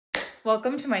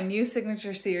Welcome to my new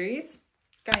signature series,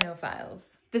 Gyno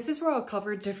Files. This is where I'll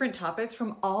cover different topics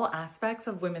from all aspects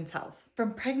of women's health,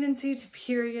 from pregnancy to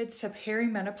periods to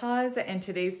perimenopause, and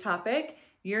today's topic,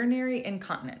 urinary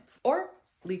incontinence, or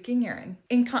leaking urine.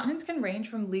 Incontinence can range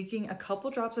from leaking a couple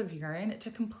drops of urine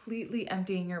to completely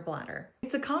emptying your bladder.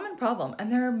 It's a common problem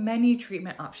and there are many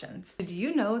treatment options. Did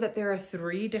you know that there are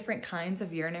 3 different kinds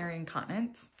of urinary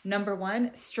incontinence? Number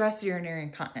 1, stress urinary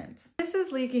incontinence. This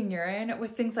is leaking urine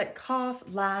with things like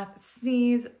cough, laugh,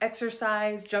 sneeze,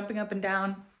 exercise, jumping up and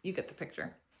down. You get the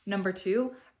picture. Number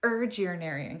 2, urge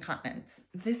urinary incontinence.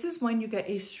 This is when you get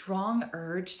a strong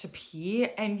urge to pee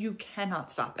and you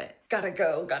cannot stop it. Gotta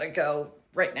go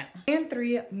right now. And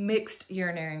 3, mixed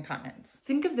urinary incontinence.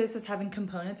 Think of this as having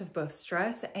components of both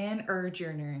stress and urge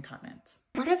urinary incontinence.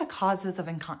 What are the causes of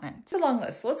incontinence? It's a long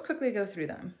list, so let's quickly go through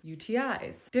them.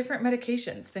 UTIs, different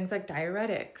medications, things like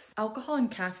diuretics. Alcohol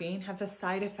and caffeine have the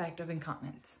side effect of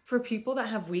incontinence. For people that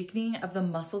have weakening of the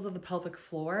muscles of the pelvic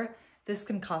floor, this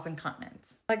can cause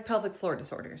incontinence, like pelvic floor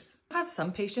disorders. I have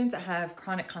some patients that have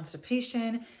chronic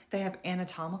constipation, they have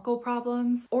anatomical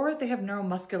problems, or they have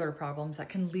neuromuscular problems that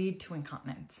can lead to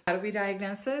incontinence. How do we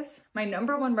diagnose this? My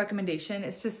number 1 recommendation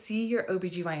is to see your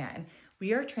OBGYN.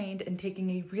 We are trained in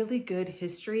taking a really good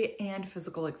history and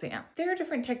physical exam. There are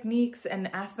different techniques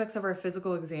and aspects of our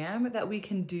physical exam that we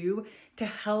can do to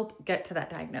help get to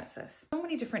that diagnosis. So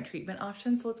many different treatment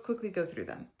options, so let's quickly go through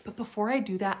them. But before I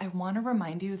do that, I want to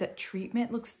remind you that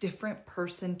treatment looks different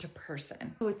person to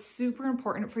person. So it's super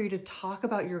important for you to talk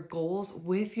about your goals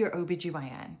with your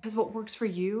OBGYN, because what works for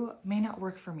you may not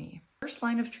work for me. First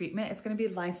line of treatment is going to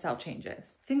be lifestyle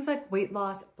changes. Things like weight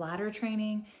loss, bladder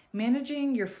training,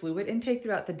 managing your fluid intake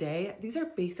throughout the day. These are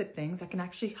basic things that can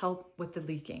actually help with the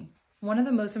leaking. One of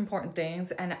the most important things,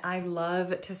 and I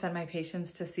love to send my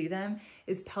patients to see them,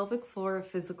 is pelvic floor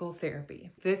physical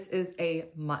therapy. This is a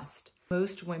must.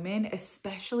 Most women,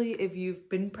 especially if you've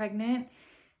been pregnant,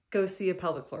 go see a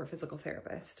pelvic floor physical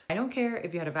therapist. I don't care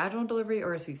if you had a vaginal delivery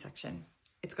or a C-section.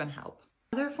 It's going to help.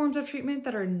 Other forms of treatment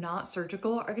that are not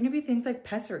surgical are going to be things like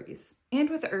pessaries. And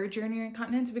with urge urinary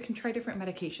incontinence, we can try different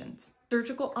medications.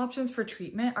 Surgical options for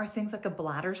treatment are things like a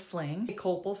bladder sling, a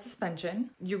colpal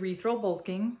suspension, urethral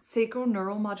bulking, sacral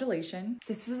neuromodulation.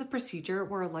 This is a procedure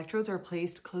where electrodes are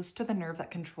placed close to the nerve that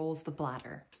controls the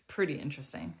bladder. Pretty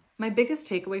interesting. My biggest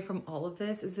takeaway from all of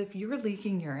this is if you're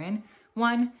leaking urine,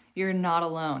 1, you're not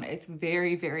alone. It's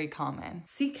very, very common.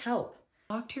 Seek help.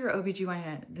 Talk to your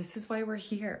OBGYN. This is why we're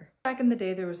here. Back in the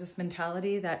day, there was this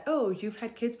mentality that, oh, you've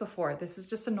had kids before. This is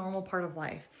just a normal part of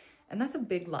life. And that's a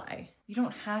big lie. You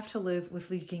don't have to live with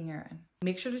leaking urine.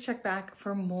 Make sure to check back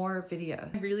for more videos.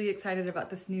 I'm really excited about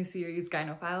this new series,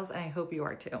 Gyno Files, and I hope you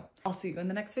are too. I'll see you in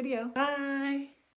the next video. Bye.